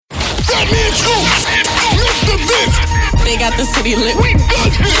Mr. Vince. They got the city lit. We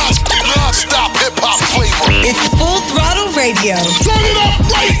got non-stop hip-hop flavor. It's Full Throttle Radio. Turn it up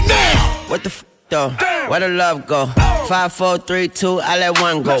right now. What the though? Where the love go? 5, 4, 3, 2, I let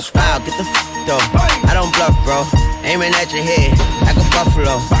one go. Wow, get the though. I don't bluff, bro. Aiming at your head like a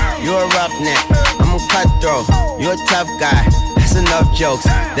buffalo. You a roughneck, I'm a cutthroat. You a tough guy. That's enough jokes.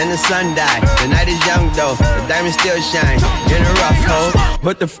 Then the sun died. The night is young though. The diamond still shine. In a rough hole.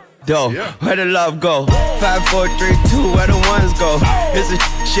 What the though? Where the love go? 5, 4, 3, 2, where the ones go? It's a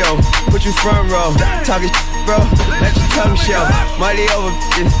show. Put you front row. Talking bro. Let your tongue show. Money over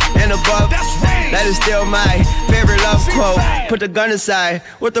and above. That is still my favorite love quote. Put the gun aside.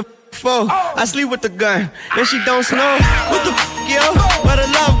 What the for? I sleep with the gun, and she don't snow. What the yo? Where the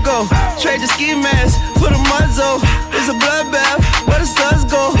love go? Trade the ski mask for the muzzle. It's a bloodbath. Where the suns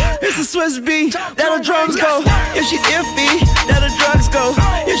go? It's a Swiss beat. That the drums go. If she's iffy, that the drugs go.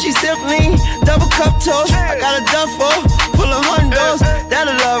 If she's simply double cup toast, I got a duffel full of hundos. That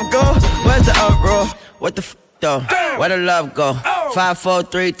the love go. Where's the uproar? What the though? Where the love go? 5, 4,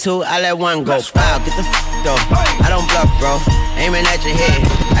 3, 2, I let one go. Wow, get the though. I don't bluff, bro. Aiming at your head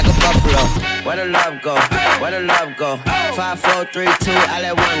like a buffalo. Where the love go? Where the love go? 5, 4, 3, 2, I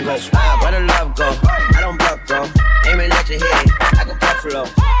let one go. Where the love go? I don't bluff, bro. Aiming at your head like a buffalo.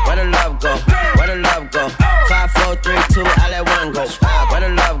 Where the love go? Where the love go? 5, 4, 3, 2, I let one go. Where the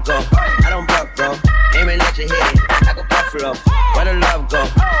love go? I don't bluff, bro. Aiming at your head like a buffalo. Where the love go?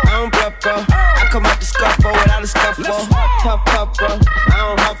 I don't bluff, bro. I come up the scuffle without a scuffle. Puff, puff, bro. I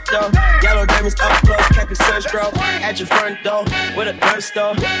don't huff, though. Yellow diamonds up close, kept your search, bro. At your front door, with a gun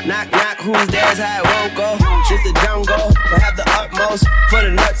store. Knock, knock, who's there's how it won't go. Just the jungle, but have the utmost for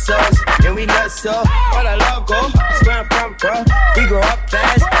the nutsos. And we nuts so, where the love go? Swear from, bro. We grow up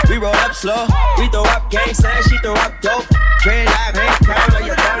fast, we roll up slow. We throw up gang signs, she throw up dope. Dread live, ain't proud of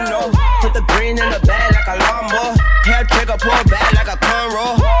your gun, no. Put the green in the bag like a lawnmower. Hair trigger, pull back like a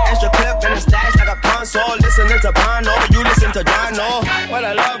cornrow. Extra clip in the stash like a console. Listening to Bono, you listen to Dono. Where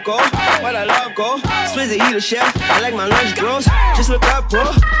the love go? Where the love go? Swizzy eat a chef, I like my lunch gross. Just look up, bro,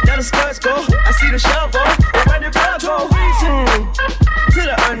 down the skirts go. I see the shovel, but where the blood go? To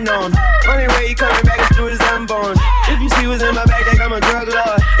the unknown. Only way he coming back is through his unborn. If you see what's in my bag, like I'm a drug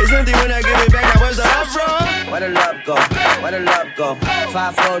lord. It's empty when I give it back, now where's the love from? Where the love go? Where the love go?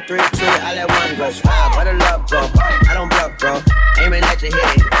 5, 4, 3, 2, I let one go. Where the love go? I don't bluff, bro. Aiming at your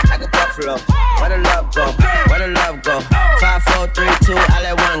head like a buffalo. Where the love go? Where the love go? 5, 4, 3, 2, I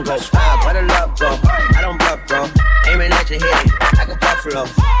let one go. Where the love go? I don't bluff, bro. Aiming at your head like a buffalo.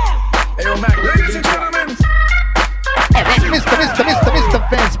 It don't matter. Ladies and gentlemen. Mr.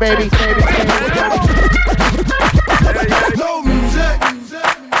 Vince, baby. No music.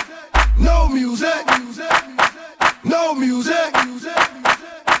 No music. No music.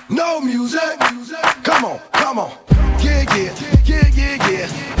 No music. Come on, come on. Yeah.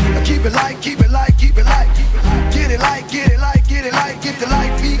 Keep it light. Get it light. Get the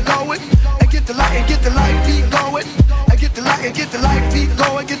light beat going. And get the light beat going. And get the light beat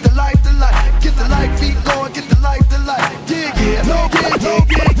going. Get the light beat going. Get the light. Yeah.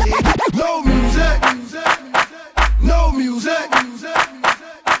 No music. No music.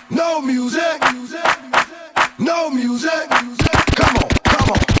 No music. No music. Come on.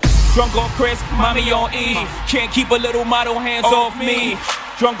 Drunk off Chris, mommy on E. Can't keep a little model, hands off me.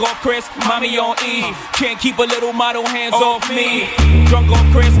 Drunk off Chris, mommy on E. Can't keep a little model, hands off me. Drunk off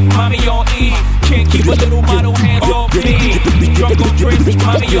Chris, mommy on E. Can't keep a little model, hands off me. Drunk off Chris,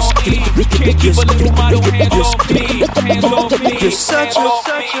 mommy on E. Can't keep a little model, hands off me. Hands off me. You're such a,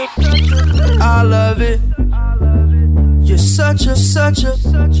 I love it. You're such a,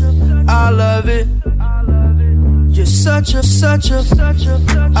 I love it. You're such a,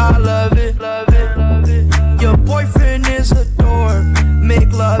 I love it. Your boyfriend is a dork,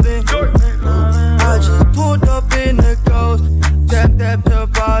 make loving. I just pulled up in the ghost, tapped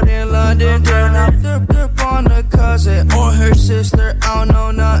out in London. Then I flipped up on a cousin or her sister, I don't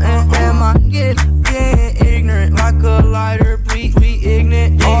know nothing. Am I getting ignorant like a lighter, bleed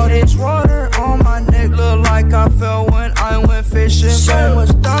ignorant? All this water on my neck look like I fell when I went fishing. So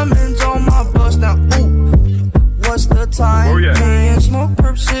much diamonds on my bust now, ooh. What's the time? Oh, yeah. Me and smoke,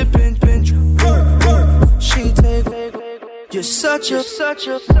 perp, sipping, binge. She take. You're such a,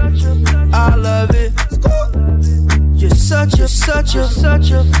 I love it. You're such a,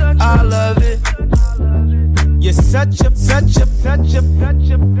 I love it. You're such a.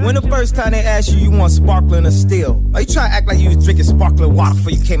 When the first time they asked you want sparkling or still? Are you trying to act like you was drinking sparkling water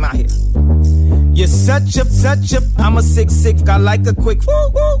before you came out here? You're such a, I'm a 6'6", I like a quick,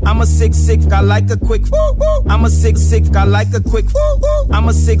 I'm a 6'6", I like a quick, I'm a 6'6", I like a quick, I'm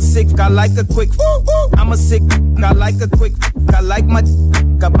a 6'6", I like a quick, I'm a 6', I like a quick, I like my,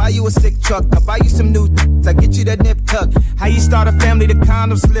 I buy you a sick truck, I buy you some new, I get you that nip tuck. How you start a family, the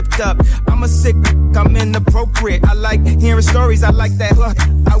condom slipped up. I'm a sick, I'm inappropriate. I like hearing stories, I like that hook.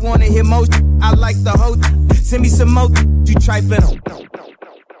 I wanna hear most, I like the whole. Send me some more, you trifling.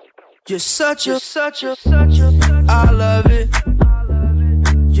 You're such a, I love it.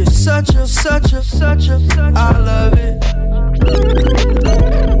 You're such a, I love it.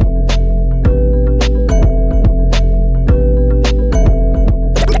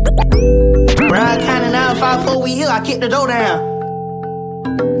 Ride kinda 954, we here, I kick the door down.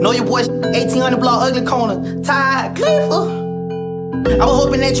 Know your boys, 1800 block, ugly corner. Tired, Clifford. I was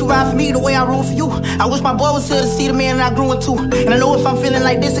hoping that you ride for me the way I rule for you. I wish my boy was here to see the man that I grew into. And I know if I'm feeling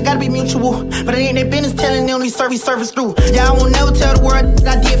like this, it gotta be mutual. But it ain't their business telling them these service through. Yeah, I won't never tell the world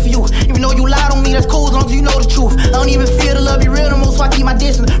that I did for you. Even though you lied on me, that's cool as long as you know the truth. I don't even feel the love be real no more, so I keep my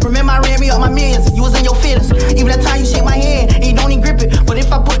distance. Remember, I ran me up my millions. You was in your feelings. Even that time you shake my hand and you don't even grip it. But if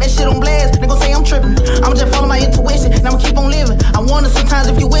I put that shit on blast, they gon' say I'm tripping. I'ma just follow my intuition and I'ma keep on living. I wonder sometimes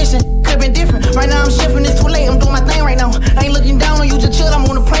if you wishing could've been different. Right now I'm shifting, it's too late. I'm doing my thing right now. I ain't looking down on you, just chill. I'm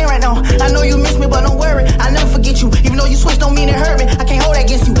on the plane right now. I know you miss me, but don't worry, I never forget you. Even though you switched, don't mean it hurt me. I can't hold that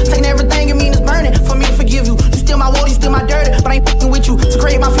against you. Taking everything you mean is burning for me to forgive you. You still my water, you still my dirty, but I ain't fucking with you. To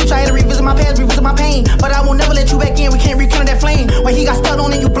create my future, I had to revisit my past, revisit my pain. But I will never let you back in. We can't rekindle that flame. When he got stuck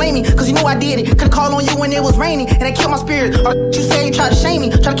on it, you blame me, cause you know I did it. Could've called on you when it was raining, and that killed my spirit. Or you say you tried to shame me,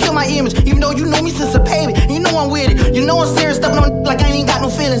 try to kill my image. Even though you know me since a baby, and you know I'm with it. You know I'm serious, stepping on like I ain't got no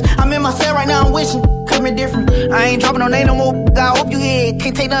feelings. I'm in my cell right now, I'm wishing could've been different. I ain't dropping no name no more. I hope you hear.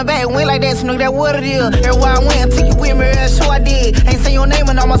 Can't take nothing back. Went like that, so know that what it is. Everywhere I went, I took you with me. That's what I did. Ain't say your name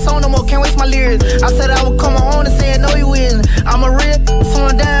and all my song no more. Can't waste my lyrics. I said I would come home and say I know you isn't. I'm a real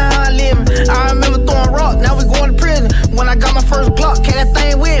slowing down how I living. I remember throwing rock. Now we going to prison. When I got my first Glock, carry that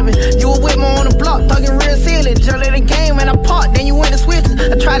thing with me. You were with me on the block, thugging real silly. Just let the game and I parked. Then you went to switches.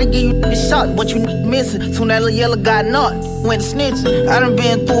 I tried to give you a shot, but you missing. Soon that little yellow got knocked. Went to snitching. I done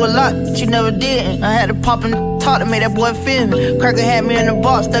been through a lot, but you never did. I had to pop and talk to make that boy feel me. Cracker had me in the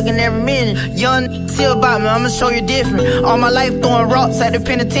box, stuck in every minute. Young, still about me, I'ma show you different. All my life throwing rocks at the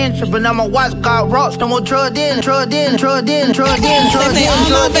penitentiary, but now my watch got rocks. No more drug dealing, drug dealing, drug dealing, drug dealing, drug dealing,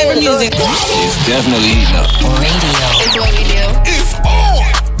 drug dealing, drug dealing. It's definitely eating up. Radio. It's what we do. It's on.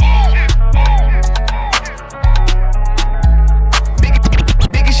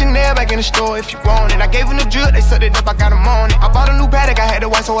 Chanel back in the store if you want it. I gave him the drip, they sucked it up, I got him on it. I bought a new Patek, I had the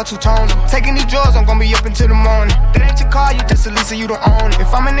white, so I two-toned them. Taking these drugs, I'm gonna be up until the morning. That ain't your car, you just a Lisa, you don't own it. If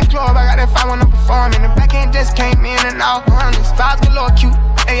I'm in the club, I got that fight when I'm performing. The back end just came in and out honest. Vibes galore, cute,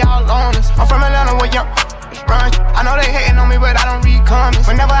 they all on us. I'm from Atlanta, where young run. I know they hating on me, but I don't read comments.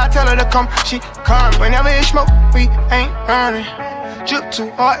 Whenever I tell her to come, she comes. Whenever it's smoke, we ain't running. Drip too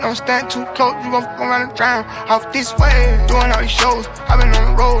hard, don't stand too close. You gon' fuck around and drown off this way. Doing all these shows, I been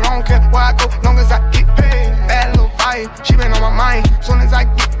on the road. I don't care where I go, long as I get paid. Bad little vibe, she been on my mind. Soon as I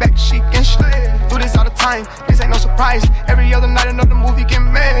get back, she can slay. Do this all the time, this ain't no surprise. Every other night another movie get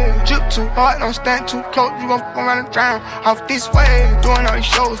made. Drip too hard, don't stand too close. You gon' fuck around and drown off this way. Doing all these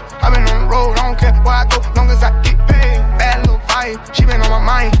shows, I been on the road. I don't care where I go, long as I get paid. Bad little vibe, she been on my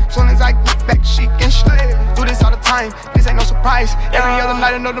mind. Soon as I get back, she can slay. Do this all the time, this ain't no surprise. Every other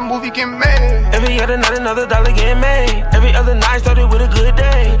night another movie get made. Every other night another dollar get made. Every other night started with a good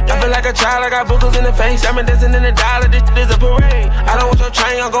day. I feel like a child, I got boogers in the face. I'm dancing in the dollar, this is a parade. I don't want your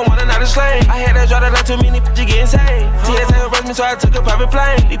train, I'm gon' want another slave. I had that draw that like too many bitches getting saved. TSA arrest me, so I took a private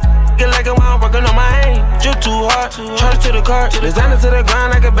plane. These get like it while I'm working on my aim. Drip too hard, charge to the car. Designer to the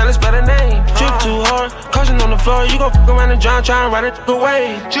ground, I can barely spell the name. Drip too hard, caution on the floor. You gon' fuck around and drown, try and ride it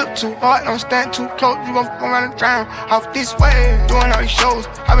away. Drip too hard, don't stand too close. You gon' fuck around and drown off this way. Doing all these shows,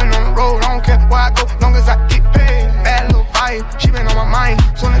 I been on the road. I don't care where I go, long as I get paid. Bad little vibe, she been on my mind.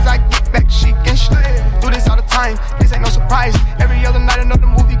 Soon as I get back, she can slay. Do this all the time, this ain't no surprise. Every other night another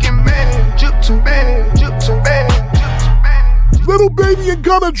movie get made. Drip too bad, drip too bad, drip too bad. Little Baby and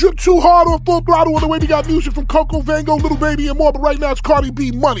Gunna, Drip Too Hard on Full Throttle. On the way, we got music from Coco, Van Gogh, Little Baby and More. But right now it's Cardi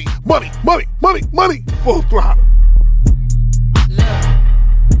B, Money, Money, Money, Money, Money, Full Throttle.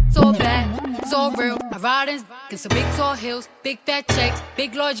 So bad, so real. I ride in some big tall hills, big fat checks,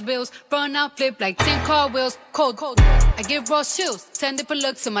 big large bills. Run out, flip like 10 car wheels. Cold. I give raw chills, 10 different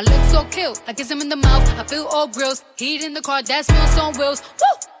looks, and my lips so kill. Like it's him in the mouth, I feel all grills. Heat in the car, that smells on wheels.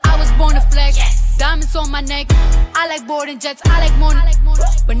 Woo! I was born to flex. Yes. Diamonds on my neck. I like boarding jets, I like more.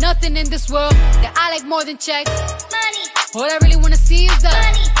 But nothing nothing in this world that I like more than checks. Money. All I really wanna see is the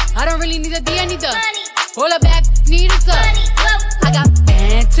money. I don't really need a D, I need the money. All I back need is the money. I got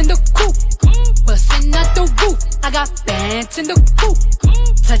bands in the coop, bustin' out the roof. I got bands in the coop.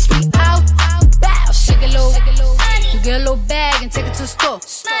 Touch me out, bow, shake a little. You get a little bag and take it to the store.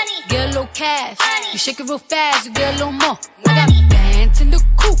 Get a little cash, you shake it real fast, you get a little more. I got bands in the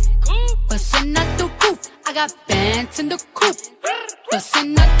coop, bustin' out the roof. I got bands in the coop,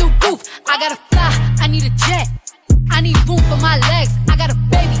 bustin' out the roof. I gotta fly, I need a jet. I need room for my legs. I got a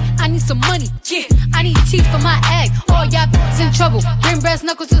baby, I need some money. Yeah, I need teeth for my egg. All y'all b****s in trouble. Bring brass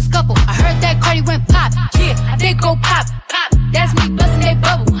knuckles to scuffle. I heard that Cardi went pop. Yeah, I did go pop. That's me bustin' that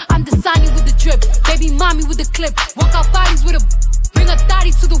bubble. I'm the Sonny with the drip. Baby mommy with the clip. Walk out bodies with a bring a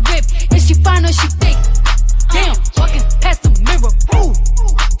thotty to the whip. Is she fine or she thick? Damn, walking past the mirror. Ooh,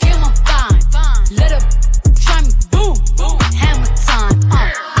 damn, I'm fine. Let her try me. Boom, boom, hammer time.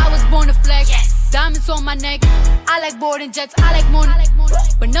 I was born to flex. Diamonds on my neck. I like boarding jets. I like more,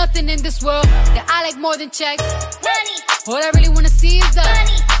 but nothing in this world that I like more than checks. Money. All I really wanna see is the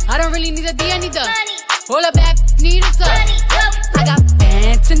money. I don't really need a D, I need the money. All I back need is the money. I got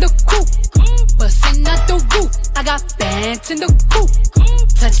bands in the coop, bustin' out the roof. I got bands in the coop.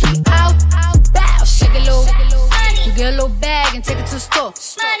 Touch me out, bow, shake a little. You get a little bag and take it to the store.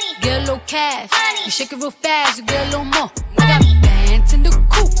 Get a little cash, you shake it real fast, you get a little more. I got bands in the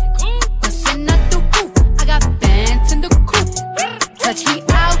coop. Not the roof. I got bands in the coop. Touch me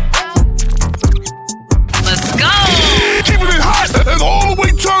out. Let's go. Keeping it hot and all the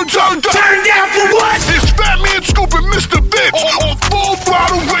way turned down. Turn down for what? It's Fatman Scoop and Mr. Bitch on Full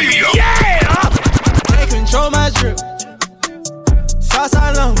Throttle Radio. Yeah. They control my drip. Sauce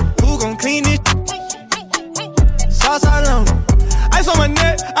alone. Who gon' clean it? Sauce alone. Ice on my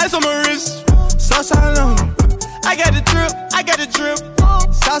neck. Ice on my wrist. Sauce alone. I got the drip. I got the drip.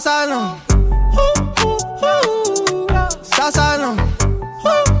 Sauce alone. Sauce alone.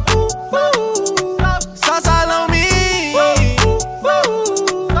 Sauce alone me.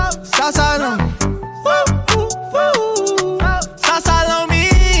 Sauce alone. Sauce alone me,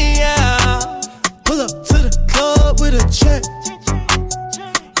 yeah. Pull up to the club with a check.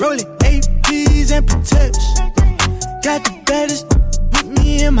 Rolling APs and protection. Got the baddest with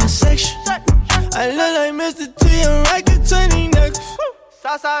me in my section. I look like Mr. T and Rocket 20 next.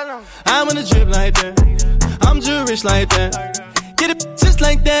 I'm on a drip like that. I'm Jewish like that. Get it just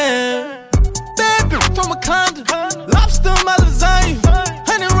like that. Bad bitch from a condo. Lobster my lasagna.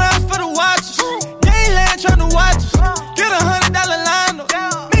 100 rounds for the watches. Gayland tryna watch us. Get $100 line.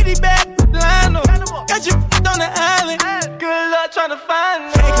 Meet these bad line. Got you on the island. Good luck tryna find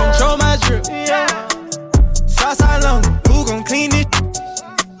me. Can't control my drip. Sauce alone. Who gon' clean it?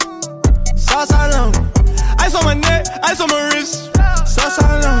 Sauce alone. Ice on my neck. Ice on my wrist. Sauce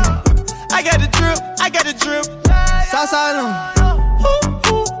alone. I got the drip, I got the drip. Sauce alone.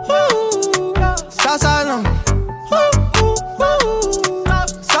 Sauce alone.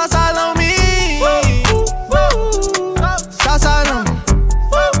 Sauce alone me. Sauce alone.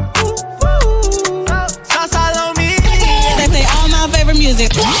 Sauce alone me. They play all my favorite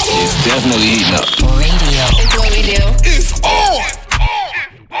music. It's definitely heating up. Radio. It's what we do. It's on.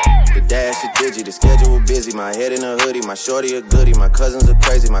 The dash is digi, the schedule busy. My head in a hoodie, my shorty a goodie. My cousins are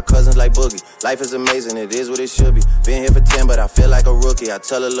crazy, my cousins like Boogie. Life is amazing, it is what it should be. Been here for 10, but I feel like a rookie. I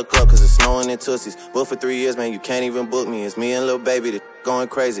tell her look up, cause it's snowing in Tootsies. Booked for 3 years, man, you can't even book me. It's me and Lil Baby, the going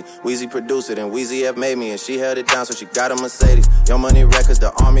crazy. Weezy produced it, and Weezy F made me. And she held it down, so she got a Mercedes. Young Money Records,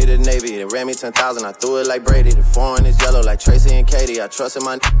 the Army, the Navy. They ran me 10,000, I threw it like Brady. The foreign is yellow like Tracy and Katie. I trusted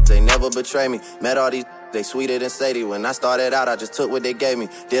my they never betray me. Met all these they sweeter than Sadie. When I started out, I just took what they gave me.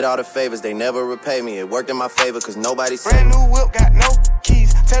 Did all the favors, they never repay me. It worked in my favor, cause nobody said brand new whip, got no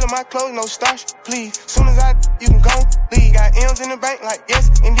keys. Tell them my clothes, no starch, please. Soon as I, you can go leave. Got M's in the bank, like yes,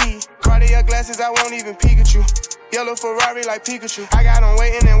 indeed. Cartier glasses, I won't even peek at you. Yellow Ferrari like Pikachu. I got him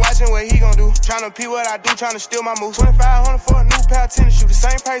waiting and watching what he gon' do. Tryna pee what I do, tryna steal my moves. 2,500 for a new pair of tennis shoes. The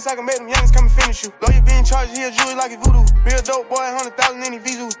same price I can make them youngins come and finish you. Lawyer being charged, he a jewelry like a voodoo. Real dope boy, 100,000 in his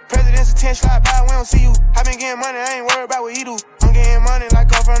Vizu. President's 10 slide by, we don't see you. I been getting money, I ain't worried about what he do. I'm getting money like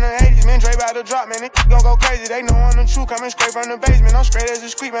come from the 80s. Man, Dre about to drop, man, they gon' go crazy. They know I'm the truth, coming straight from the basement. I'm straight as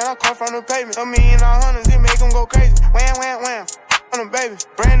a street, man, I come from the pavement. $1 million or hundreds, it make them go crazy. Wham, wham, wham. On them, baby.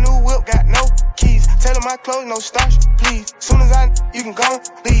 Brand new whip, got no keys. Tell them my clothes, no starch, please. Soon as I, you can go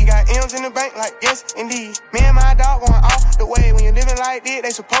leave. Got M's in the bank, like yes, indeed. Me and my dog going off the way. When you're living like this,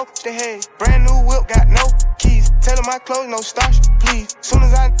 they supposed to hate. Brand new whip, got no keys. Tell them my clothes, no starch, please. Soon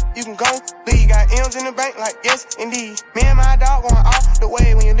as I, you can go leave. Got M's in the bank, like yes, indeed. Me and my dog going off the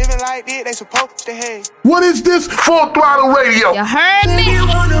way. When you're living like this, they supposed to hate. What is this? Full Throttle Radio. You heard me?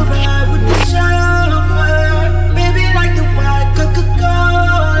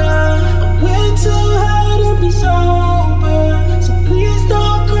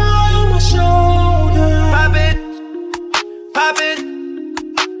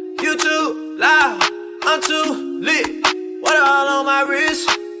 loud, I'm too lit. Water all on my wrist.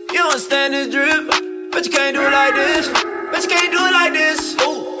 You don't stand this drip, but you can't do it like this. But you can't do it like this.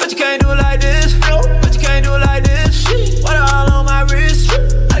 Ooh, but you can't do it like this. But you can't do it like this. Water all on my wrist.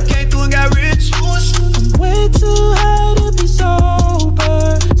 I came through and got rich. I'm way too high to be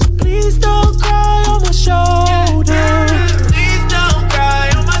sober, so please don't cry on my shoulder. Please don't cry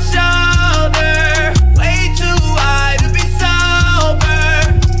on my shoulder. Way too high to be sober.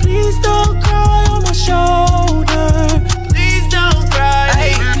 Please don't cry on my shoulder. Please don't cry.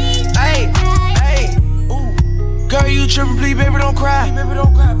 Hey, ooh. Girl, you trippin', please, baby, don't cry. Baby,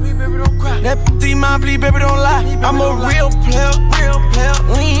 don't cry, please, baby, don't cry. That thing mine, please, baby, don't lie. I'm a real player.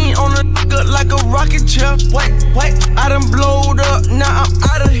 Lean on the nigga like a rocket chair. Wait, I done blowed up, now I'm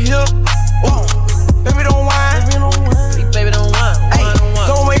out of here. Ooh, baby, don't whine. Baby, don't whine. Hey,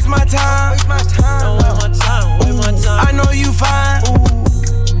 don't waste my time. Don't waste my time. I know you fine.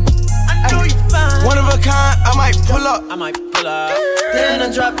 One of a kind, I might pull up. Then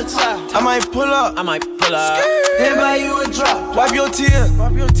I drop the top. I might pull up. Then buy you a drop. Wipe your tears.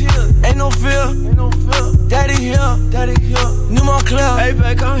 Ain't no fear. Daddy here. New Montclair. Hey,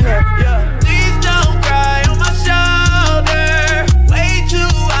 babe, come here. Yeah. Please don't cry on my shoulder. Way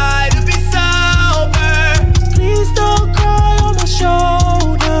too high to be sober. Please don't cry on my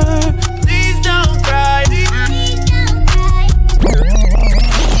shoulder. Please don't cry.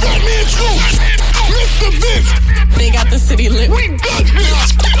 Mr. Vince. They got the city lit. We got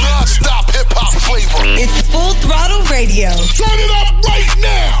this. Non-stop hip-hop flavor. It's Full Throttle Radio. Turn it up right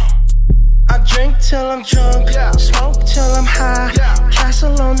now. I drink till I'm drunk, smoke till I'm high,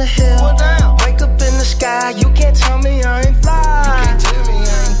 castle on the hill, wake up in the sky. You can't tell me I ain't fly.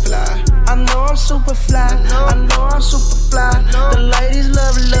 I know I'm super fly. The ladies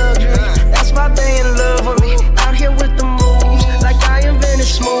love luxury, that's why they in love with me. Out here with the moves, like I invented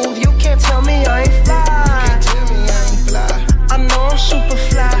smooth. You can't tell me I ain't fly. I know I'm super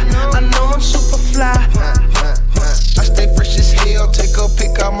fly. I stay fresh as hell, take a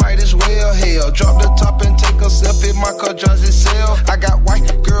pic, I might as well. Hell, drop the top and take a selfie, my car drives itself. I got white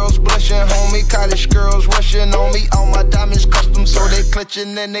girls blushing, homie, college girls rushing on me. All my diamonds custom, so they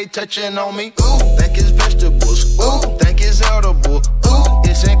clutching and they touching on me. Ooh, think it's vegetables, ooh, think it's edible, ooh,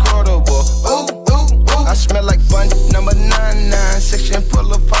 it's incredible, ooh, ooh, ooh. I smell like bun number 99, section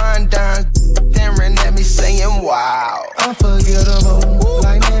full of fine dimes. Staring at me saying, wow, unforgettable,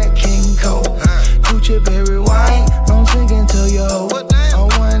 like Nat King Cole, Gucci berry wine. I'm drinking till you hold a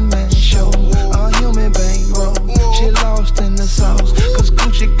one-man show, a human bankroll. She lost in the sauce, cause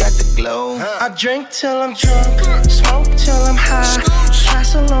Gucci got the glow. I drink till I'm drunk, smoke till I'm high,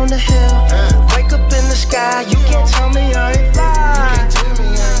 castle on the hill, wake up in the sky. You can't tell me I ain't fly.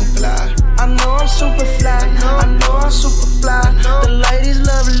 I know I'm super fly. The ladies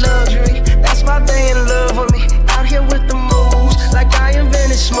love luxury, that's why they in love with me. Out here with the moves, like I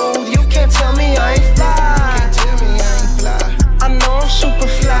invented smooth. You can't tell me I ain't fly. I know I'm super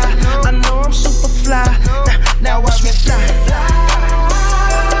fly. Now watch me fly.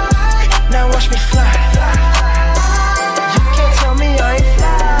 Now watch me fly. You can't tell me I ain't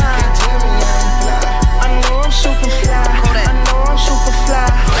fly. I know I'm super fly.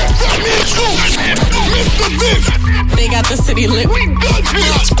 Mr. Vince. They got the city lit. We got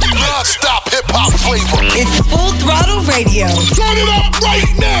this. Non-stop hip-hop flavor. It's Full Throttle Radio. Turn it up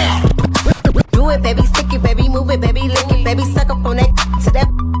right now. Do it, baby, stick it, baby, move it, baby, lick it, baby, suck up on that to that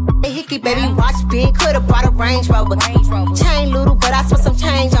hickey, baby, watch big, could've brought a Range Rover. Chain little, but I spent some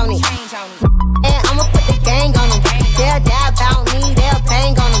change on it. And I'ma put the gang on them. They'll die about me, they'll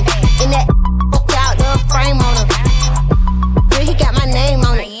bang on them. In that out the frame on them. Yeah, he got my name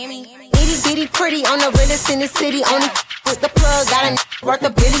on it. Itty bitty pretty on the realest in the city. Only with the plug, got a worth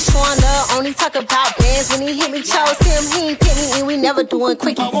of Billy showing love. Only talk about bands when he hit me, chose him. He ain't pick me, and we never doing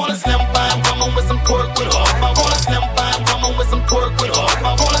quickies. I wanna slim by woman with some pork with her. I wanna slim by woman with some pork with her.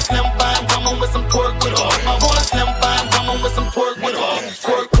 I wanna slim by woman with some pork with her. I wanna slim by woman with some pork with her.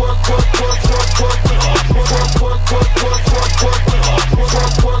 Pork with her.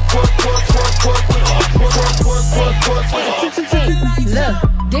 Look,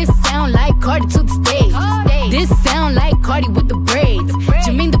 this sound like Cardi to the stage. This sound like Cardi with the braids.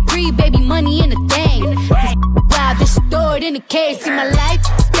 Jermaine Dupri, baby, money in the thing. This wild, this stored in the case. See my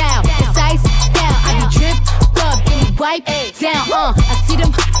lifestyle, it's ice down. I be dripped up, then we wipe down. I see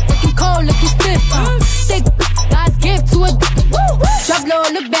them looking cold, looking stiff. Thick, God's gift to a drop low,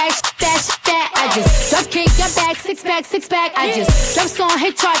 look back, that. I just drop kick, got back, six pack. I just drop song,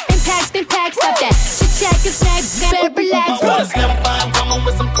 hit charts, impact, stop that. Shit check, it's back, better relax. I wanna slim by woman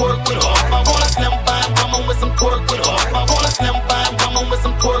with some pork with her. I wanna slim by woman with some pork with her. I wanna slim by woman with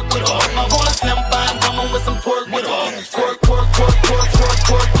some pork with her. I wanna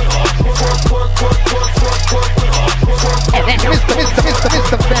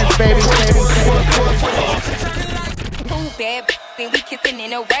kissing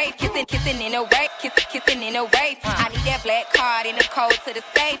in a wave, kissing in a wave, kissing in a wave. I need that black card in the code to the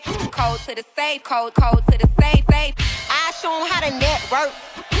safe, code to the safe, code to the safe. I show 'em how to network.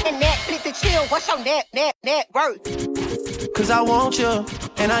 And Netflix and chill, what's your net worth? Cause I want you,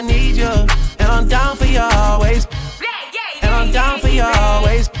 and I need you, and I'm down for you always. And I'm down for you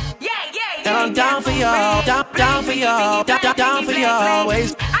always. And I'm down for you, down for you, down for you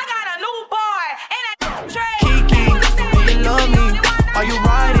always. I got a new boy and a trade. Kiki, do you love me? Are you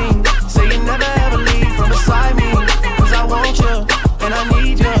riding? Say you never ever leave from beside me. Cause I want you, and I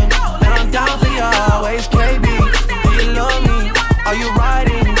need you, and I'm down for you always. KB, do you love me? Are you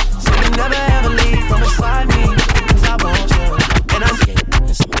riding? Say you never ever leave from beside me. Cause I want you, and I'm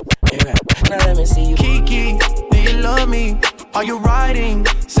now let me see you. Kiki, do you love me? Are you riding?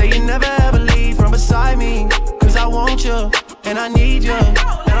 Say you never ever leave from beside me. Cause I want you, and I need you,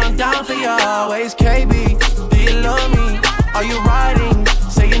 and I'm down for you always. KB, do you love me? Are you riding?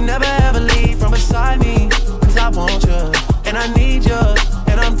 Say you never ever leave from beside me. Cause I want you, and I need you,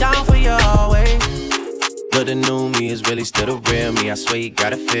 and I'm down for you always. But the new me is really still the real me. I swear you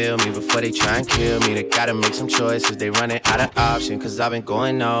gotta feel me before they try and kill me. They gotta make some choices, they running out of option. Cause I've been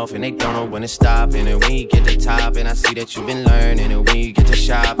going off and they don't know when to stop. And when you get to top, and I see that you've been learning. And when you get to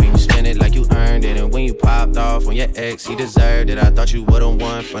shopping, you spend it like you earned it. And when you popped off on your ex, he deserved it. I thought you would've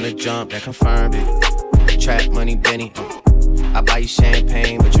won from the jump, that confirmed it. Trap money, Benny. I buy you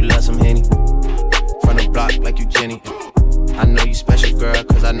champagne, but you love some Henny. From the block like you Jenny. I know you special, girl,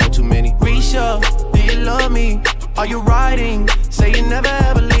 cause I know too many. Risha, do you love me? Are you riding? Say you never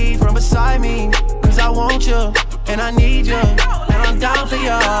ever leave from beside me. Cause I want you, and I need you, and I'm down for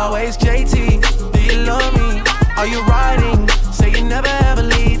you always. JT, do you love me? Are you riding? Say you never ever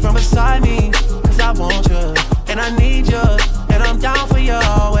leave from beside me. Cause I want you, and I need you, and I'm down for you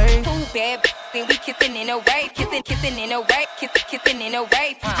always. Too bad, then we kissing in a wave, kissing in a wave, kissing in a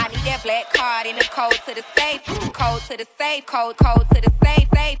wave. I need that black card in the code to the safe, code to the safe, code to the safe.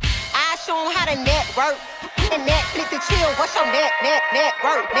 I show 'em how to network. And Netflix and chill, what's your net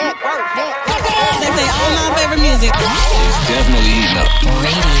worth? They say all my favorite music. It's definitely heating up.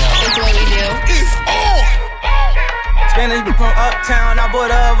 Radio. That's what we do. It's on. Spanish from uptown, I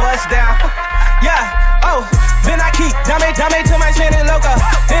put a bus down. Yeah, oh, then I keep dame to my Spanish loca.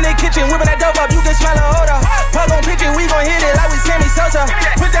 In the kitchen, whipping that dope up, you can smell a odor. Plug on pitching, we gon' hit it like we Sammy Sosa.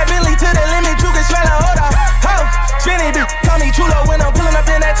 Put that Billy to the limit, you can smell a odor. Oh, spinning, call me chulo when I'm pulling up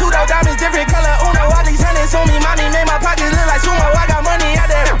in that two-door. Diamonds different color, uno. All these hundreds on me, mommy made my pockets look like sumo. I got money out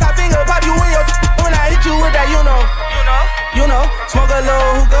there, I finger pop you in your when I hit you with that, you know. Smoke a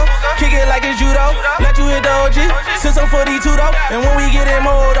little hookah, kick it like it's judo. Let you hit the OG, since I'm 42 though. And when we get in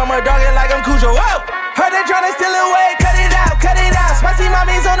mode, I'ma dog it like I'm Cujo. Whoa! Heard they tryna steal away, cut it out. Spicy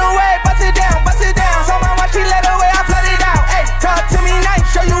mommy's on the way, bust it down. So my watch, she let away, I flood it out. Hey, talk to me nice,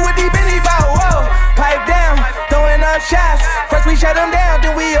 show you what deep in the bout. Whoa, pipe down, throwing up shots. First we shut them down,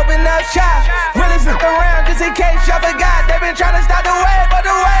 then we open up shop. Really flip around, just in case y'all forgot. They been tryna stop the wave, but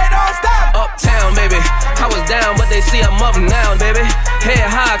the wave don't stop. Uptown, baby, I was down, but they see I'm up now, baby. Head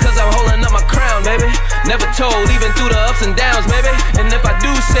high, cause I'm holding up my crown, baby. Never told, even through the ups and downs, baby. And if I do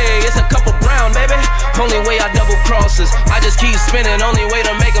say, it's a couple brown, baby. Only way I double crosses, I just keep spinning, only way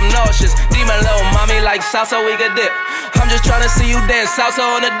to make them nauseous. Demon little mommy like salsa, we could dip. I'm just tryna see you dance salsa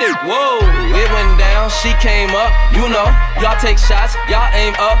on the dip. Whoa, it went down, she came up, you know. Y'all take shots, y'all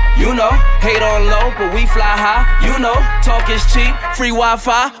aim up, you know. Hate on low, but we fly high, you know. Talk is cheap, free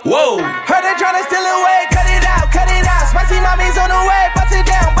Wi-Fi, whoa. Heard they tryna steal away, cut it out. Spicy mommy's on the way, bust it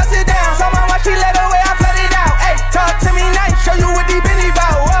down. So my watch, she let away, I flood it out. Hey, talk to me nice, show you what deep in the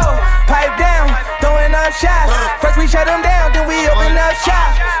bout. Whoa, pipe down, throwing up shots. First we shut them down, then we open up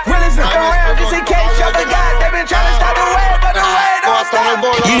shop. Really flip around, just in case y'all forgot. They been tryna stop the way, but the way don't stop.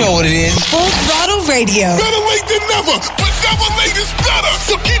 You know what it is. Full Throttle Radio. Better late than never, but never late is better.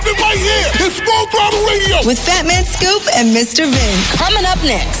 So keep it right here. It's Full Throttle Radio. With Fatman Scoop and Mr. Vince. Coming up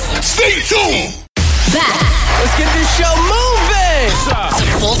next. Stay tuned. Back. Let's get this show moving.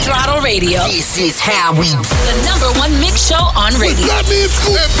 Full Throttle Radio. This is how we do. The #1 mix show on radio. Fatman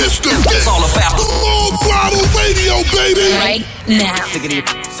Scoop and Mr. Vince. It's all about the Full Throttle Radio, baby. Right now.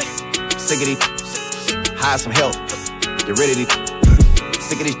 Sickity, hire some help. Get ready to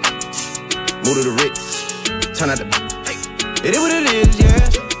sickity. Move to the Ritz. Turn out the. It is what it is, yeah.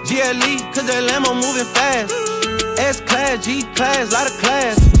 GLE, cause that Lambo moving fast. S-Class, G-Class, lot of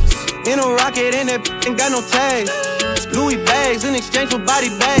class. In a rocket, and that ain't got no tags. Louis bags in exchange for body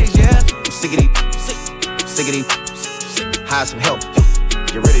bags, yeah. I'm sickity, hire some help.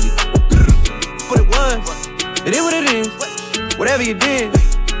 Get ready to. What it was, it is what it is. Whatever you did,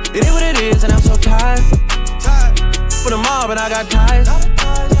 it is what it is, and I'm so tired. for the mob, but I got ties.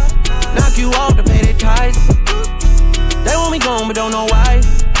 Knock you off to pay their tithes. They want me gone, but don't know why.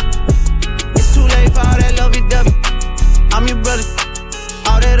 It's too late for all that lovey-dovey. I'm your brother,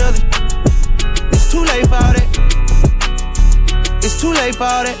 all that other. It's too late for all that. It's too late for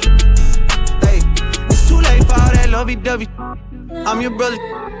all that. Hey, it's too late for all that lovey-dovey. I'm your brother,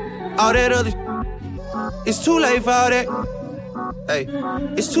 all that other. It's too late for all that. Hey,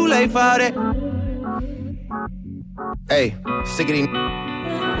 it's too late for all that. Hey, sick of these.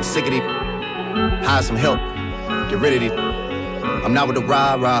 Sick of these. Hire some help. Get rid of these. I'm not with the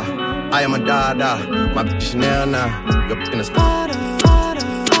rah-rah. I am a da-da. My bitch Chanel now. Your in the sky.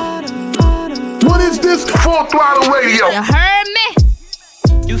 What is this? Full Throttle Radio. You heard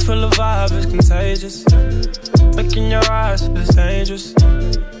me? You feel the vibe, it's contagious. Look in your eyes, it's dangerous.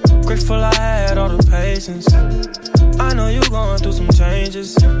 Grateful I had all the patience. I know you going through some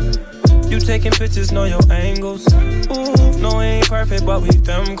changes. You taking pictures, know your angles. Ooh, no, we ain't perfect, but we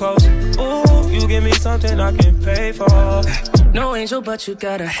them close. Ooh, you give me something I can pay for. No angel, but you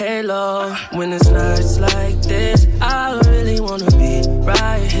got a halo. When it's nights like this, I really wanna be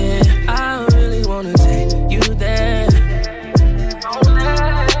right here. I really wanna take you there.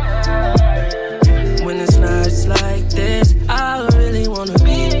 When it's nights like this, I really wanna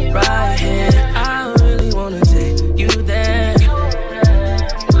be right here. I really wanna take you there.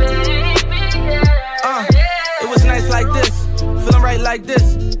 It was nights like this, feeling right like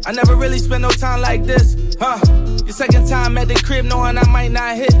this. I never really spent no time like this, huh? Your second time at the crib, knowing I might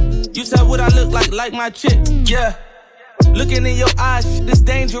not hit. You said what I look like my chick, yeah. Looking in your eyes, this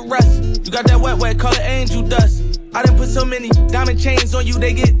dangerous. You got that wet, call it angel dust. I done put so many diamond chains on you,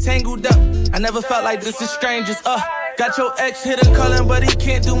 they get tangled up. I never felt like this is strangers, Got your ex hit a calling, but he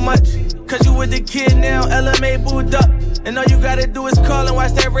can't do much. Cause you with the kid now, LMA booed up. And all you gotta do is call and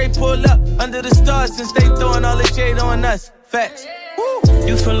watch that Ray pull up. Under the stars, since they throwing all the shade on us. Facts. Woo.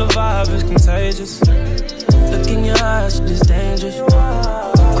 You feel the vibe, it's contagious. Look in your eyes, it's dangerous.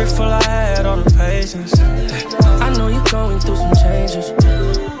 Grateful I had all the patience. I know you're going through some changes.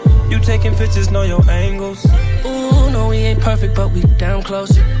 You taking pictures, know your angles. Ooh, no, we ain't perfect, but we damn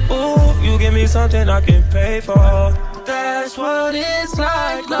close. Ooh, you give me something I can pay for. That's what it's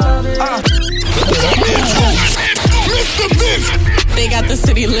like, loving. Mr. Vince. They got the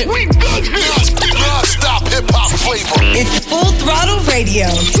city lit. We got this non-stop hip-hop flavor. It's Full Throttle Radio.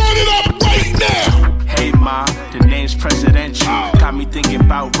 Turn it up right now. Hey ma, the name's presidential. Got me thinking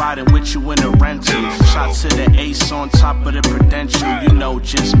about riding with you in a rental. Shot to the ace on top of the Prudential. You know,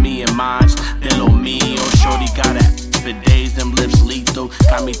 just me and mines. Little me, oh shorty got it for days. Them lips lethal.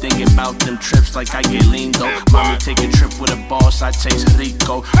 Got me thinking about them trips like I get lean though. Mommy take a trip with a boss, I taste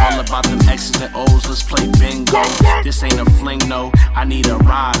rico. All about them X's and O's, let's play bingo. This ain't a fling, no, I need a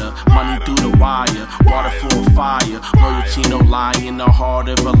rider. Money through the wire, water for a fire. Loyalty, no lying, the heart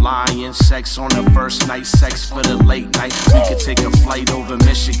of a lion. Sex on the first night, sex for the late night. We could take a flight over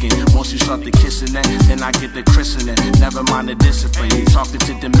Michigan. Once you start the kissing it, then I get the christening. Never mind the discipline, you talking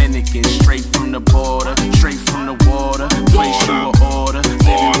to Dominicans. Straight from the border, straight from the water. Place you an order,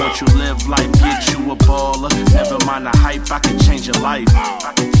 baby, won't you live life, get you a baller. Never mind the hype, I can change your life.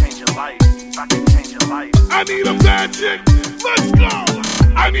 I can change your life, I can change your life. I need a bad chick, let's go.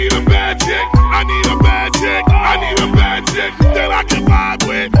 I need a bad chick, I need a bad chick, I need a bad chick that I can vibe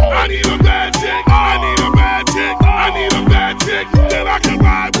with. I need a bad chick, I need a bad chick, I need a bad chick that I can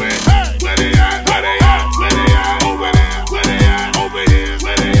vibe with. Where they at? Where they at? Where they at? Over there. Where they at? Over here.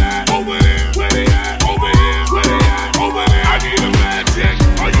 Where they at? Over there. Where they at? Over here. Where they at? Over there. I need a bad chick.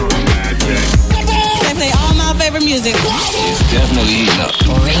 Are you a bad chick? They play all my favorite music. It's definitely heating up.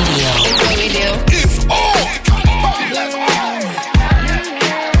 Radio. It's what we do. It's all.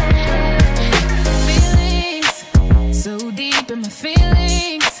 Feelings so deep in my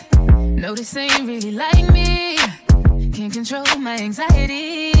feelings. No, this ain't really like me. Can't control my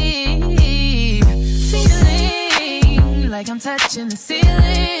anxiety. Feeling like I'm touching the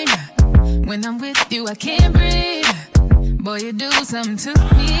ceiling. When I'm with you, I can't breathe. Boy, you do something to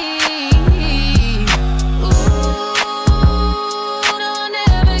me. Ooh, no, I'll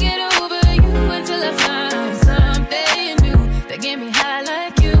never get over you until I find something new that get me high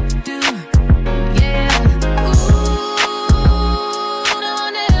like you do. Yeah. Ooh, no,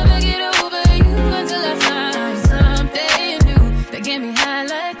 I'll never get over you until I find something new that get me high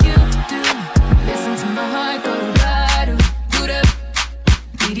like you do. Listen to my heart go ba-do, boot-up,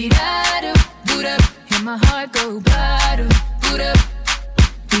 dee-dee-da-do, boot-up. Hear my heart go ba-do, boot-up,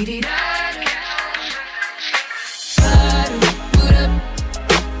 dee-dee-da-do. Ba-do, boot-up,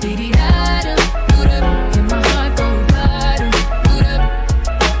 dee-dee-da-do, boot-up. Hear my heart go ba-do, boot-up.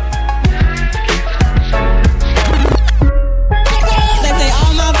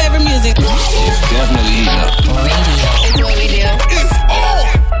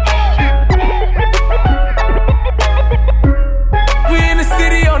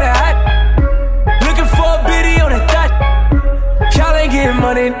 getting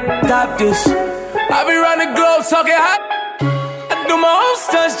money, stop this. I be round the globe talking hot. I do my own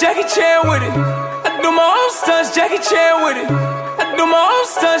stunts, Jackie Chan with it. I do my own stunts, Jackie Chan with it. I do my own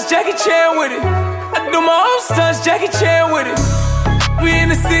stunts, Jackie Chan with it. I do my own stunts, Jackie Chan with it. We in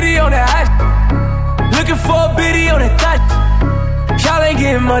the city on that hot. Looking for a biddy on that thot. Y'all ain't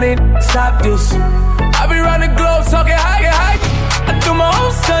getting money, stop this. I be round the globe talking high, high. I do my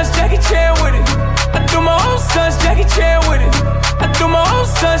own stunts, Jackie Chan with it. I do my own stunts, Jackie Chan with it. I do my own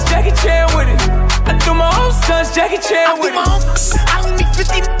stunts, Jackie Chan with it. I do my own stunts, Jackie Chan with it. I don't need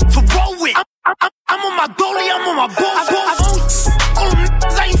 50 to roll with. I'm on my dolly, I'm on my balls. All the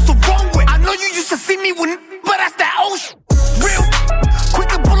niggas I used to roll with. I know you used to see me with, but that's that old shit. Real, quick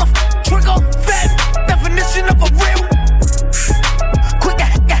to pull a trigger, fat definition of a real. Quick to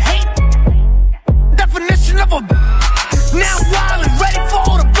hate, definition of a. Now wildin', ready for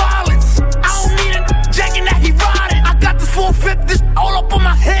all the violence. I don't need a jacking that he riding. I got this 450, this all up on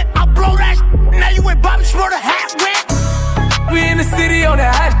my head. I blow that shit. Now you ain't Bobby Schmurder hat wet. We in the city on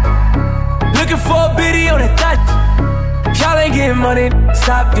that hot. Looking for a biddy on that thot. Y'all ain't getting money,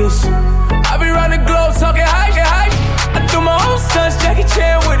 stop this. I be round the globe talking high, high. I do my own stunts, Jackie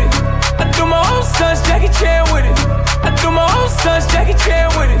Chan with it. I do my own stunts, Jackie Chan with it. I do my own stunts, Jackie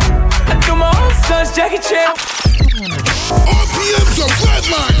Chan with it. I do my own stunts, Jackie Chan. RPM's a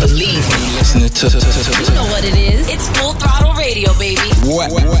redline. Believe me, listening to. You know what it is. It's Full Throttle Radio, baby.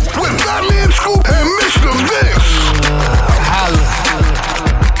 What? With Fatman, Scoop, and Mr. Vince.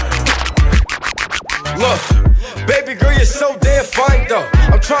 Look, baby girl, you're so damn fine though.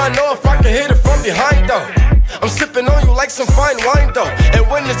 I'm trying to know if I can hit it from behind though. I'm sipping on you like some fine wine though. And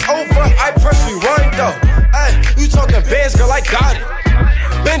when it's over, I press rewind though. Ay, you talking bands, girl, I got it.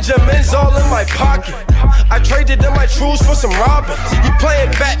 Benjamin's all in my pocket. I traded in my trues for some robbers. You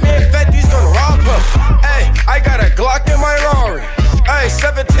playing Batman, Fetty's gonna rob him. Ay, I got a Glock in my Rari. Ay,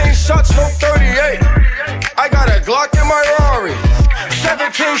 17 shots, no 38. I got a Glock in my Rari.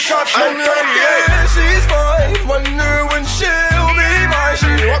 17 shots, no 38. She's mine. Wonder when she'll be mine. She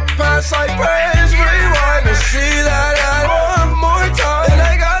walk past like praise, rewind to see that one more time. And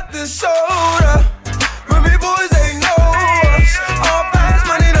I got this soda. Remy boys, they know us. All fast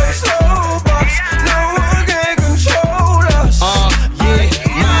money, no slow bucks. No one can control us. Yeah,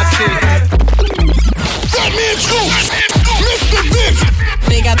 my city. Fatman Scoop, Mr. Vince.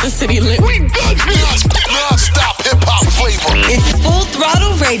 They got the city lit. We got this non-stop hip-hop flavor. It's Full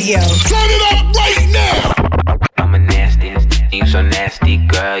Throttle Radio. Turn it up right now. I'm a nasty, you so nasty,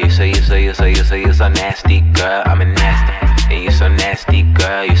 girl. You so nasty, girl. I'm a nasty, and you so nasty,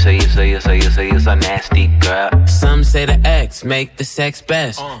 girl. You so nasty, girl. Some say the X make the sex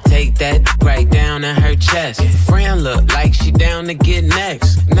best. Take that right down in her chest. Friend look like she down to get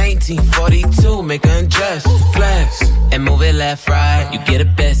next. 1942, make her undress. Flex and move it left, right. You get a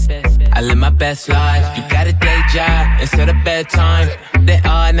best. I live my best life. You got a day job instead of bedtime. Then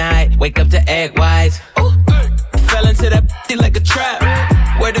all night, wake up to egg whites. Ooh. Fell into that like a trap.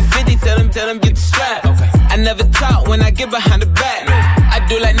 Where the 50, tell him get the strap. I never talk when I get behind the back. I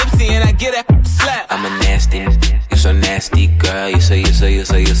do like Nipsey and I get a slap. I'm a nasty, you so nasty, girl. You so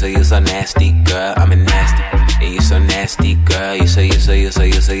nasty, girl. I'm a nasty, and you so nasty, girl. You so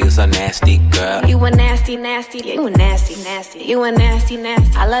nasty, girl. You a nasty, you a nasty. You a nasty.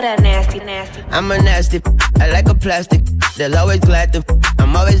 I love that nasty. I'm a nasty, I like a plastic. They'll always glad to,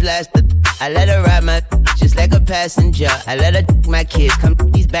 I'm always lasted. I let her ride my just like a passenger. I let her my kids, come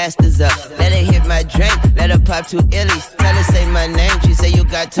these bastards up. Let her hit my drink, let her pop 2 illies. Tell her say my name, she say you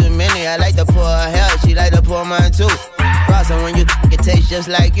got too many. I like to pour her hell, she like to pour mine too. Frost, when you it tastes just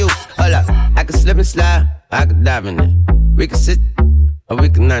like you. Hold up, I can slip and slide, I can dive in it. We can sit, or we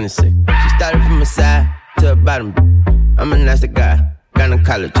can 96. She started from the side to the bottom. I'm a nasty guy.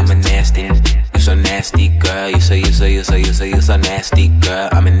 Gynecologist. I'm a nasty, you so nasty, girl. You so nasty, girl.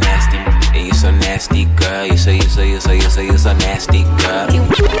 I'm a nasty, and you so nasty, girl. You so nasty, girl.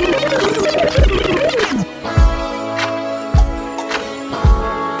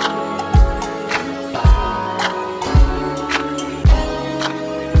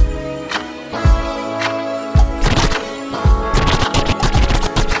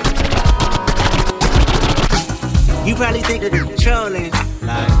 You probably think that you're trolling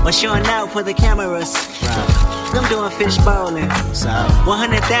or showing out for the cameras. I'm doing fish bowling. So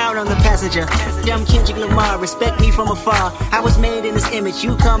 100,000 on the passenger. I'm Kendrick Lamar, respect me from afar. I was made in this image,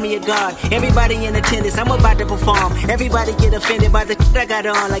 you call me a god. Everybody in attendance, I'm about to perform. Everybody get offended by the I got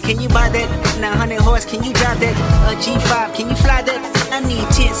on. Like, can you buy that? 900 horse, can you drive that? A G5, can you fly that? I need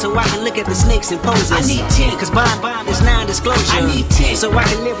 10 so I can look at the snakes and poses. I need 10 cause bomb is non-disclosure. I need 10 so I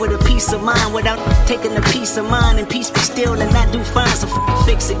can live with a peace of mind without taking a piece of mine and peace be still and not do fine. So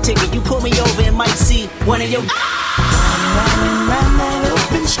fix it, ticket. You pull me over and might see one of your. Running round that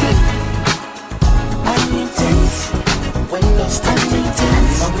open street. I need tents. Windows tint. I need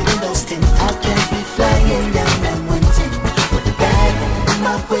tents. My windows tint. I can't be flying down that 110 with the bag in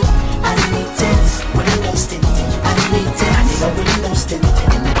my whip. I need tents. Windows tint. I need tents. I need my windows tint.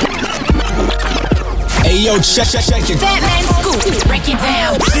 Hey yo, check it. Fatman Scoop, break it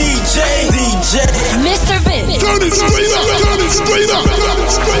down. DJ, Mr. Vince. Turn it straight up.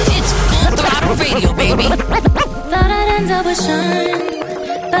 It's Throttle Radio, baby. Thought I'd end up with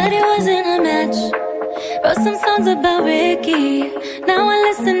Sean, but it wasn't a match. Wrote some songs about Ricky, now I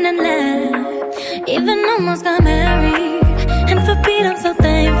listen and laugh. Even almost got married, and for Pete I'm so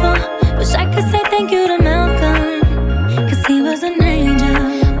thankful. Wish I could say thank you to Malcolm, cause he was an angel.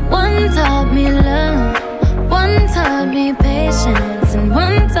 One taught me love, one taught me patience, and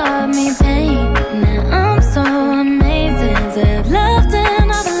one taught me pain. Now I'm so amazing to have loved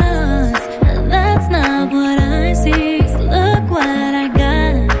and I've lost. That's not what I see. So look what I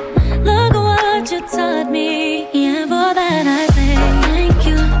got, look what you taught me. Yeah, for that I say thank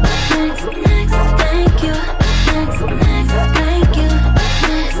you. Next, thank you. Next, thank you.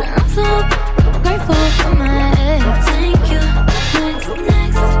 Next, I'm so grateful for my ex. Thank you. Next,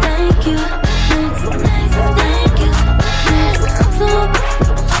 thank you. Next, thank you. Next, I'm so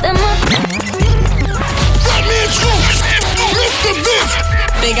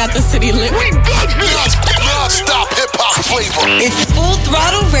They got the city lit. We got non-stop hip-hop flavor. It's Full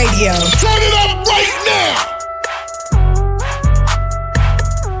Throttle Radio. Turn it up right now.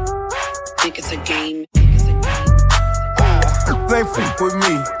 Think it's a game. Play with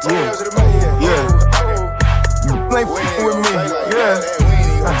me, yeah. Play with me, yeah.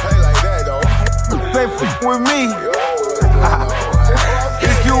 Play with me.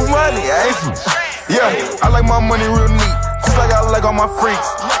 It's you money, ain't you? Yeah, I like my money real neat, just like I like all my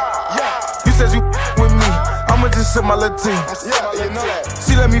freaks. You said you with me, I'ma just sip my little tea.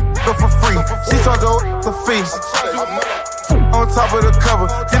 She let me up for free, she told the fee. On top of the cover,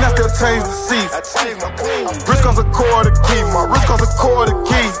 then I still change the seats. Wrist costs a quarter key, my wrist costs a quarter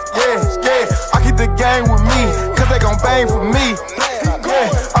key. Yeah, I keep the gang with me, cause they gon' bang for me. Yeah,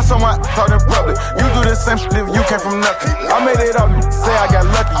 I saw my out in public. You do the same shit if you came from nothing. I made it up, say I got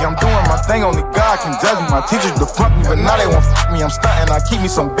lucky. I'm doing my thing, only God can judge me. My teachers to fuck me, but now they won't fuck me. I'm stunting, I keep me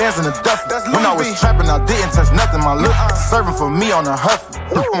some bands in the duffel. When I was trapping, I didn't touch nothing. My look serving for me on the huffy.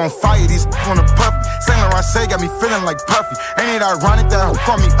 I'm on fire, these on the puffy. Saint Laurent Shea got me feeling like Puffy. Ain't it ironic that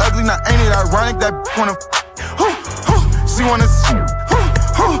call me ugly? Now ain't it ironic that wanna she wanna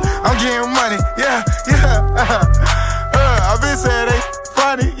I'm getting money, yeah. I been saying they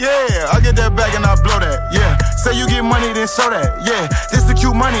funny, yeah. I get that back and I blow that, yeah. Say you get money, then show that, yeah. This the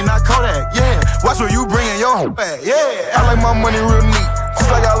cute money, not Kodak, yeah. Watch what you bringin' your home back, yeah. I like my money real neat, just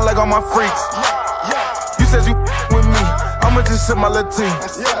like I like all my freaks. You said you with me, I'ma just sip my little tea.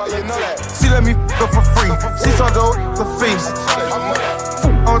 She let me up for free, she told the fee.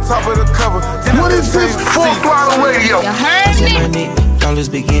 On top of the cover, what is this? Full Throttle Radio. You heard me? Dollars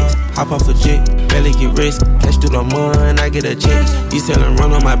big hits, hop off a jet, barely get rich. Cash through the mud and I get a check. You sellin'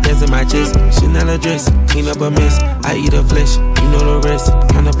 run on my pants and my chest. Chanel a dress, clean up a mess. I eat a flesh, you know the rest.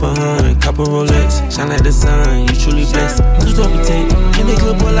 Count up 100, couple Rolex. Shine like the sun, you truly blessed. You told me take, and make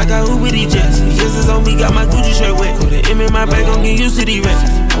little boy like I hoop with these jets. Yes, it's on me, got my Gucci shirt wet. Put an M in my bag, gon' get used to these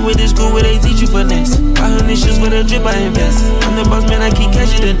rest. I'm with this school where they teach you finesse. 500 shoes with a drip, I invest. I'm the boss man, I keep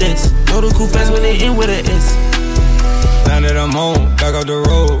catching the desk. Know the cool fast when they end with an S. Now that I'm home, back off the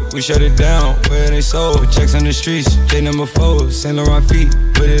road, we shut it down, where they sold. Checks on the streets, J number 4, Saint Laurent feet,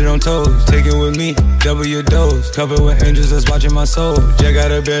 put it on toes. Take it with me, double your dose. Covered with angels that's watching my soul. Jack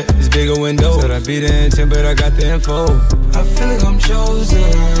got a bed, it's bigger window. Said I be the intent, but I got the info. I feel like I'm chosen,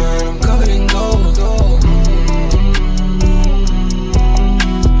 I'm covered in gold.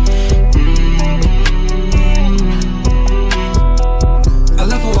 I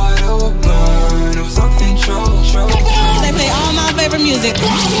left a wide open, it was off control. They play all my favorite music.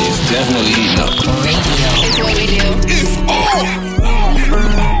 It's definitely heating up. Radio. It's what we do. It's all.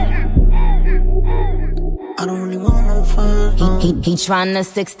 I don't really want no fun. He tryna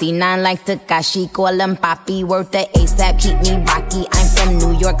 69 like Takashi, call him Papi, worth the ASAP, keep me rocky. I'm from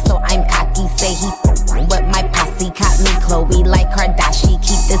New York, so I'm cocky. Say he with my posse, caught me Chloe like Kardashian.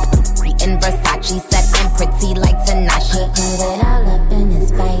 Keep this in Versace, said I'm pretty like Tanashi. Put it all up in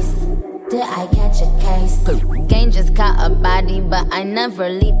his face. Did I catch a case? Gang just caught a body, but I never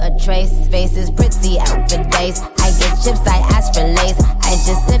leave a trace. Face is pretty out for days. I get chips, I ask for lace. I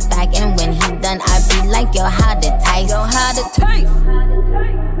just sit back and when he done, I be like, yo, how'd it taste? Yo, how'd it taste?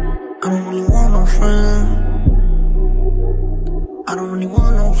 I don't really want no friend. I don't really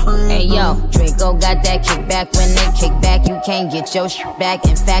want no friend. Hey yo, Draco got that kickback. When they kick back, you can't get your shit back.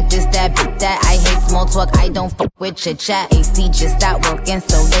 In fact, it's that big that I hate small talk. I don't fuck with chit chat. AC just stopped working,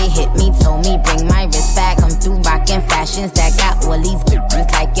 so they hit me, told me bring my wrist back. Come through rockin' fashions that got all these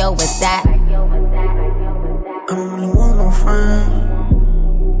bitches like yo, what's that? I don't really want no friend.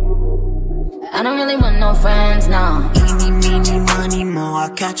 I don't really want no friends, no. Eeny, meeny, money, more. I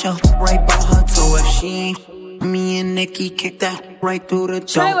catch her right by her toe if she ain't. Me and Nikki kick that right through the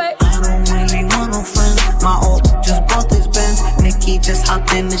door. I don't really want no friends. My old just bought this Benz. Nikki just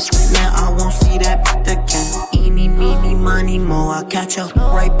hopped in this shit. Now I won't see that again. Eeny, meeny, money, more. I catch her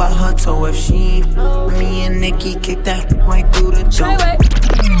right by her toe if she ain't. Me and Nikki kick that right through the door.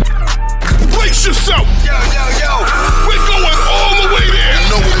 Brace yourself! Yo! We're going all the way there! You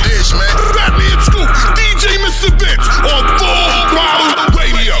know what it is, man. Fatman and Scoop, DJ Mr. Vince on Full Throttle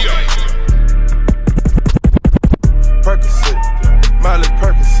Radio. Percocet, Miley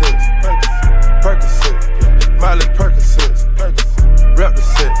Percocet, Percocet, Miley Percocet,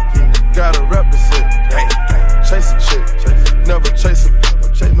 represent, gotta represent, chase a chick, never chase a,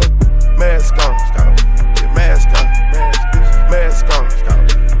 chase no mask on, get mask on, mask on,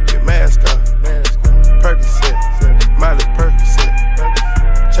 get mask on, Percocet, Miley Percocet,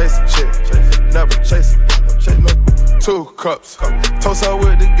 chase a chick, never chase no 2 cups, toast out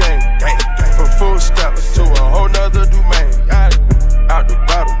with the gang, from full stops to a whole nother domain. Out the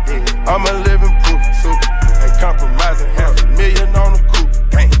bottle, I'm a living proof. Ain't compromising, $500,000 on the coupe.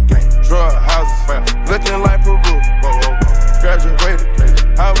 Drug houses, looking like Peru.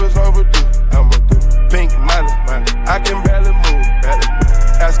 Graduated, I was overdue. I'ma do pink money, I can barely move.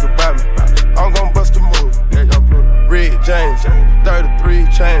 Ask about me, I'm gon' bust a move. Red James, 33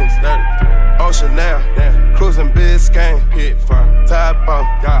 chains, Ocean now, cruising Biscayne, hit fire, top off,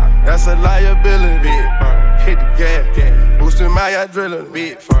 that's a liability. Hit the gas, boosting my adrenaline,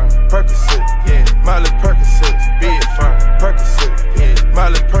 big fire. Percocet, Miley Percocet, big fire. Percocet,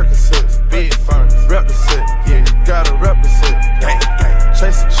 Miley Percocet, big fire. Represent, gotta represent,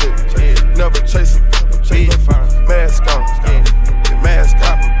 chase a chick, never chase a, big fire. Mask on, get mask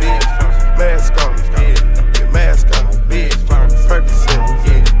on, big fire. Mask on, get mask on, big fire. Percocet,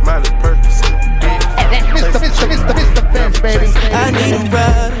 Miley Percocet, big fire. Mr. Vince, baby. I need a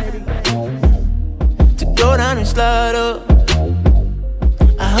ride to go down and slide up.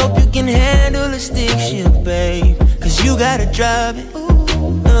 I hope you can handle a stick shift, babe, cause you gotta drive it. Girl,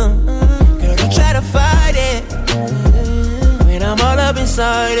 don't try to fight it when I'm all up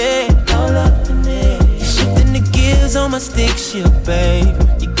inside it. You're shifting the gears on my stick shift, babe.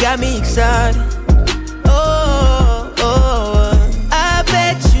 You got me excited. Oh, I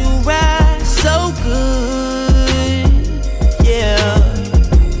bet you ride so good, yeah.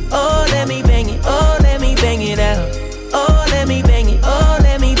 Oh, let me bang it, oh, let me bang it out. Oh, let me bang it, oh,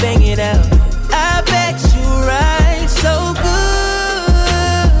 let me bang it out. I bet you ride so good.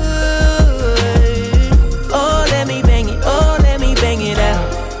 Oh, let me bang it, oh, let me bang it out.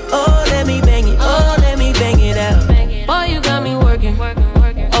 Oh, let me bang it, oh, let me bang it out. Boy, you got me working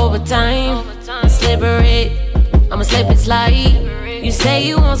overtime. Slippery, I'ma slip and slide. You say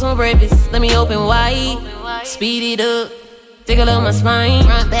you want some breakfast, let me open wide. Speed it up, tickle up my spine.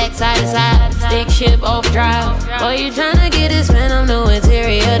 Front, back, side to side, stick shift off drive. Boy, you tryna get this random new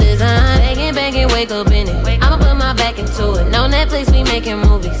interior design. Bangin', wake up in it. I'ma put my back into it. No Netflix, we making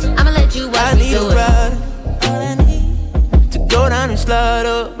movies. I'ma let you watch me do it. All I need to go down and slide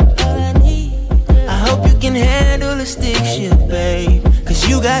up. I hope you can handle a stick shift, babe, cause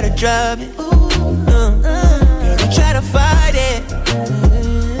you gotta drive it. Girl, don't try to fight it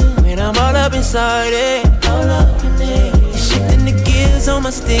when I'm all up inside it. You're shifting the gears on my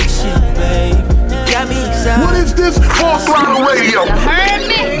stick shift, babe. You got me excited. What is this? Full Throttle Radio. You heard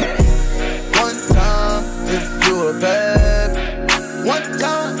me? One time if you a bad. One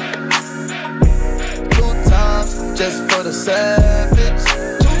time, 2 times just for the savage.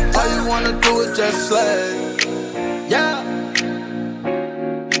 All you wanna do is just slay. Yeah.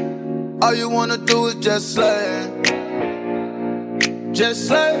 All you wanna do is just slay. Just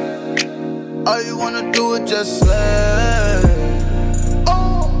slay. All you wanna do is just slay.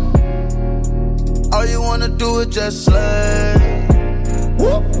 All you wanna do is just slay.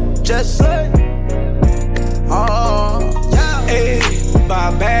 Whoop, just slay. Oh, yeah. Hey, buy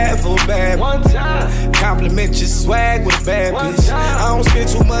bad for bad. One time. Compliment your swag with a bad bitch. I don't spend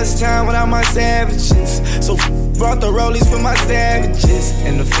too much time without my savages. So brought the rollies for my savages.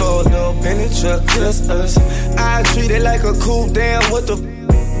 And the photo in the truck, just us. I treat it like a cool down. What the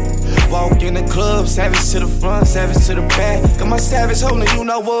walk in the club, savage to the front, savage to the back. Got my savage holding, you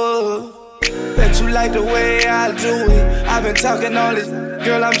know what? Bet you like the way I do it. I've been talking all this,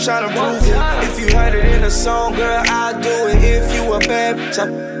 girl, I'm trying to prove it. If you heard it in a song, girl, I do it. If you a bad bitch, I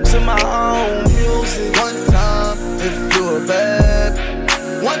to my own music. One time, if you a bad.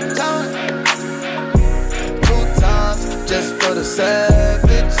 One time, 2 times, just for the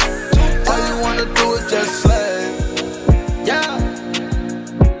savage. All you wanna do is just slay. Yeah.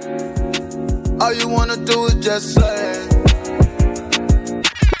 All you wanna do is just slay.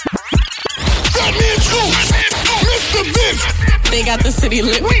 That means who? Mr. Vince. They got the city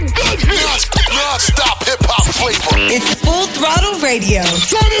lit. We good here. Non-stop hip-hop flavor. It's Full Throttle Radio.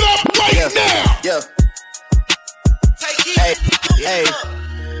 Turn it up right now. Yeah. Hey.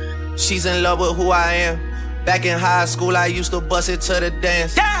 She's in love with who I am. Back in high school, I used to bust it to the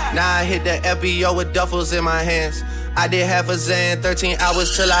dance. Yeah. Now I hit the FBO with duffels in my hands. I did half a Zan, 13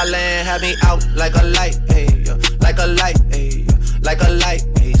 hours till I land. Had me out like a light, ayy, like a light, ayy, like a light,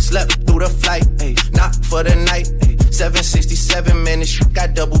 ayy. Slept through the flight, ayy, not for the night, ayy. 767, man, this shit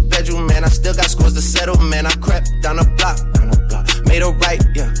got double bedroom, man. I still got scores to settle, man. I crept down the block, made a right,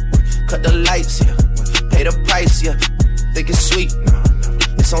 yeah. Cut the lights, yeah. Pay the price, yeah. Think it's sweet, no,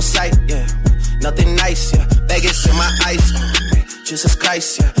 it's on sight, yeah. Nothing nice, yeah. Vegas in my ice, Jesus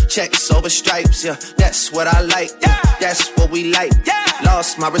Christ, yeah. Checks over stripes, yeah. That's what I like, yeah. That's what we like, yeah.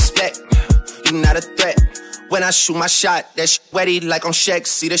 Lost my respect, you not a threat. When I shoot my shot, that shit wetty like on Shaq.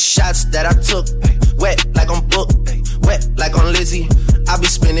 See the shots that I took, wet like on Book, wet like on Lizzie. I be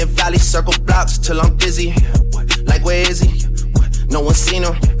spinning valley circle blocks till I'm dizzy. Like where is he? No one seen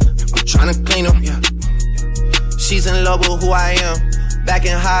him. I'm tryna clean him. She's in love with who I am. Back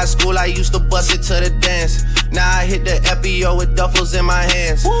in high school, I used to bust it to the dance. Now I hit the FBO with duffels in my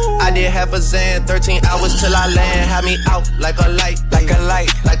hands. Woo. I did half a Zan, 13 hours till I land. Had me out like a light, like a light,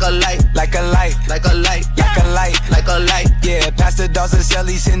 like a light, like a light, like a light, like a light, like a light. Yeah, Pastor Dawson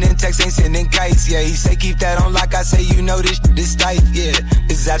Shelly sending texts, ain't sending kites. Yeah, he say keep that on like I say, you know this shit is tight. Yeah,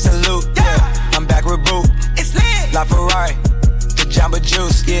 it's absolute. Yeah, I'm back with Boot. It's lit. La Ferrari. Jamba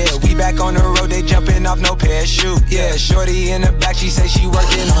Juice, yeah, we back on the road, they jumping off no parachute. Yeah, shorty in the back, she say she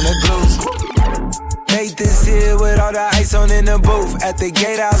working on the glutes. Made this here with all the ice on in the booth. At the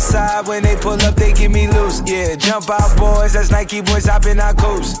gate outside, when they pull up, they give me loose. Yeah, jump out boys, that's Nike boys hopping our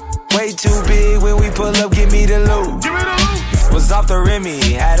coops. Way too big when we pull up, give me the loot. Was off the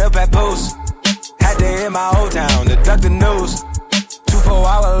Remy, had up at Post. Had to hit my old town to duck the news.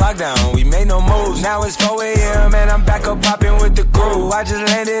 24-hour lockdown, we made no moves. Now it's 4 a.m. and I'm back up popping with the crew. I just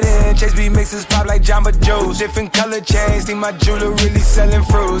landed in Chase B mixes pop like Jamba Juice. Different color chains, think my jeweler really selling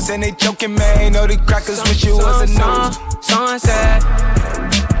fruits. And they joking, man, know the crackers wish it was a news. Sunset.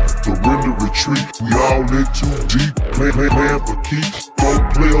 Surrender, retreat, we all in too deep. Plan for keeps,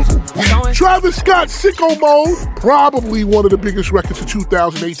 4 players a week. Travis Scott, Sicko Mode, probably one of the biggest records of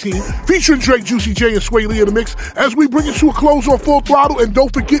 2018, featuring Drake, Juicy J, and Sway Lee in the mix, as we bring it to a close on Full Throttle. And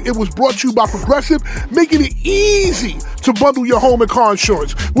don't forget, it was brought to you by Progressive, making it easy to bundle your home and car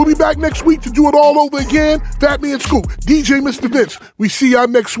insurance. We'll be back next week to do it all over again. Fatman and Scoop, DJ Mr. Vince. We see y'all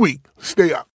next week. Stay up.